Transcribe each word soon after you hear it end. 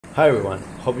Hi everyone,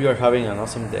 hope you are having an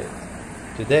awesome day.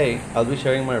 Today, I'll be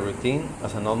sharing my routine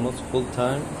as an almost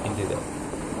full-time indie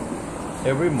dev.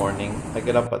 Every morning, I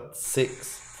get up at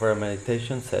 6 for a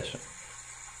meditation session,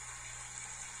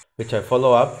 which I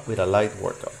follow up with a light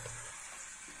workout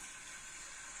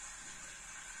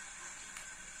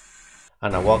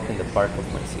and a walk in the park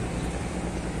of my city.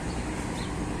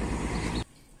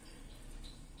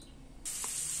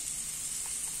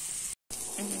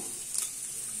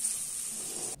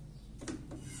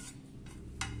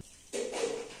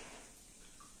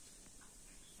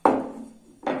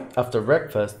 After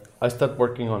breakfast, I start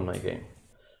working on my game.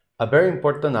 A very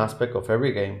important aspect of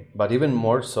every game, but even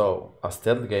more so a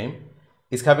stealth game,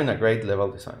 is having a great level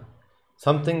design.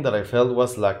 Something that I felt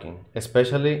was lacking,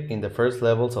 especially in the first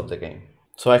levels of the game.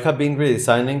 So I have been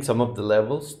redesigning some of the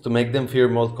levels to make them feel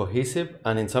more cohesive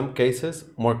and in some cases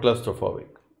more claustrophobic.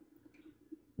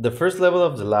 The first level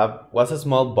of the lab was a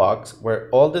small box where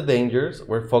all the dangers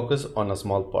were focused on a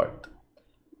small part.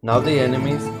 Now the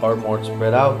enemies are more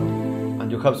spread out,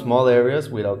 and you have small areas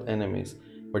without enemies,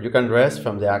 where you can rest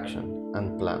from the action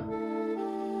and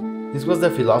plan. This was the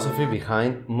philosophy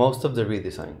behind most of the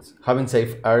redesigns, having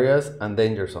safe areas and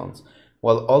danger zones,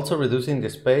 while also reducing the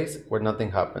space where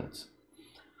nothing happens.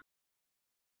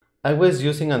 I was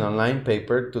using an online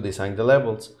paper to design the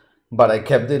levels, but I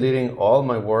kept deleting all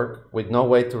my work with no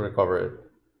way to recover it.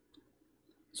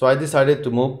 So I decided to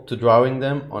move to drawing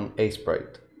them on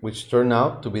Sprite, which turned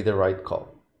out to be the right call.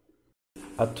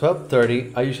 At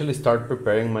 12:30, I usually start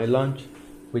preparing my lunch,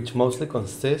 which mostly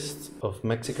consists of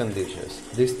Mexican dishes.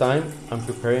 This time, I'm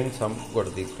preparing some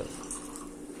gorditas.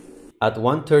 At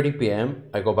 1:30 p.m.,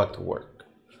 I go back to work.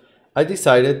 I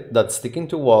decided that sticking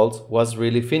to walls was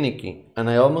really finicky, and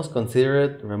I almost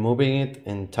considered removing it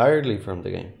entirely from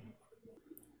the game.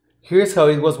 Here's how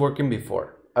it was working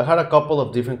before. I had a couple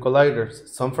of different colliders,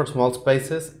 some for small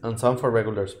spaces and some for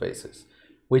regular spaces,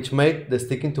 which made the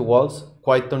sticking to walls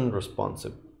quite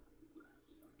unresponsive.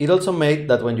 It also made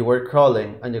that when you were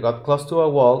crawling and you got close to a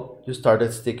wall, you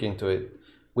started sticking to it,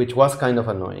 which was kind of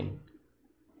annoying.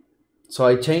 So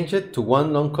I changed it to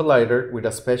one long collider with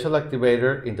a special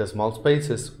activator in the small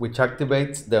spaces, which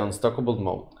activates the unstockable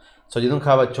mode, so you don't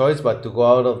have a choice but to go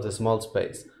out of the small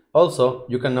space. Also,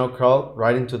 you can now crawl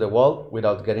right into the wall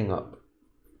without getting up.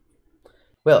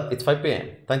 Well, it's 5 p.m.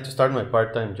 Time to start my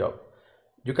part-time job.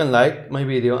 You can like my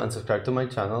video and subscribe to my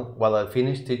channel while I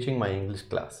finish teaching my English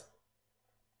class.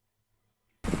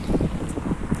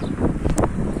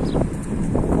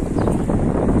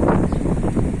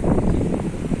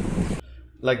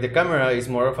 Like the camera is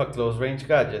more of a close-range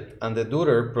gadget and the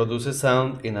duder produces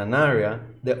sound in an area,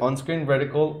 the on-screen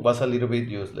reticle was a little bit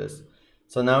useless.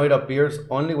 So now it appears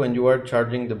only when you are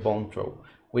charging the bone throw,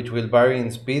 which will vary in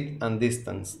speed and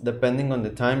distance depending on the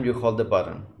time you hold the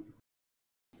button.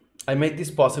 I made this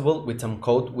possible with some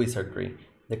code wizardry.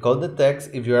 The code detects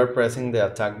if you are pressing the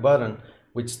attack button,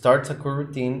 which starts a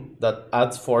coroutine that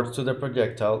adds force to the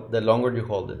projectile the longer you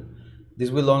hold it. This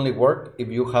will only work if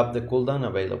you have the cooldown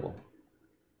available.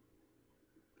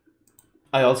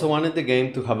 I also wanted the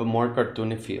game to have a more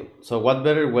cartoony feel, so what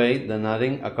better way than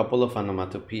adding a couple of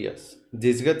onomatopoeias.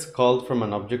 This gets called from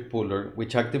an object pooler,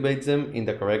 which activates them in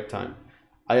the correct time.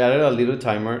 I added a little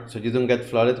timer so you don't get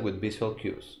flooded with visual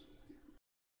cues.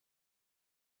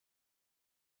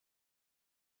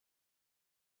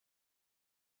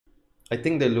 I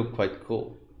think they look quite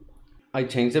cool. I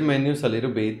changed the menus a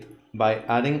little bit by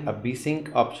adding a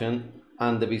VSync option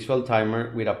and the visual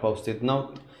timer with a post-it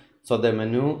note, so the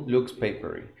menu looks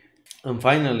papery. And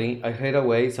finally, I hid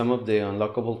away some of the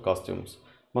unlockable costumes.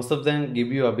 Most of them give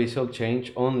you a visual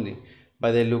change only,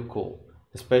 but they look cool,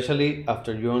 especially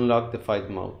after you unlock the fight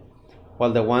mode,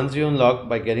 while the ones you unlock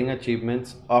by getting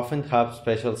achievements often have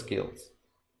special skills.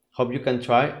 Hope you can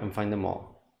try and find them all.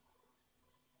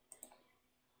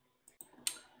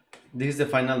 This is the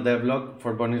final devlog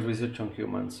for Boney's research on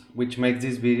humans, which makes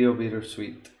this video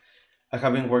bittersweet. I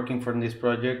have been working for this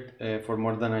project for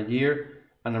more than a year,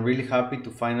 and I'm really happy to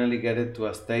finally get it to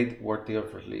a state worthy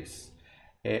of release.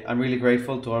 I'm really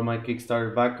grateful to all my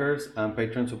Kickstarter backers and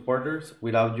Patreon supporters.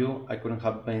 Without you, I couldn't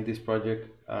have made this project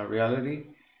a reality.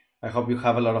 I hope you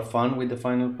have a lot of fun with the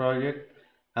final project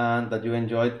and that you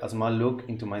enjoyed a small look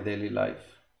into my daily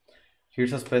life.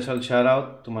 Here's a special shout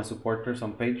out to my supporters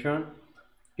on Patreon.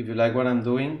 If you like what I'm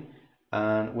doing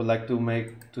and would like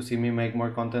to see me make more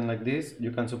content like this,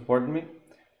 you can support me.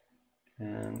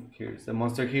 And here's the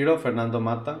monster hero, Fernando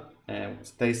Mata.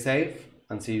 Stay safe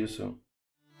and see you soon.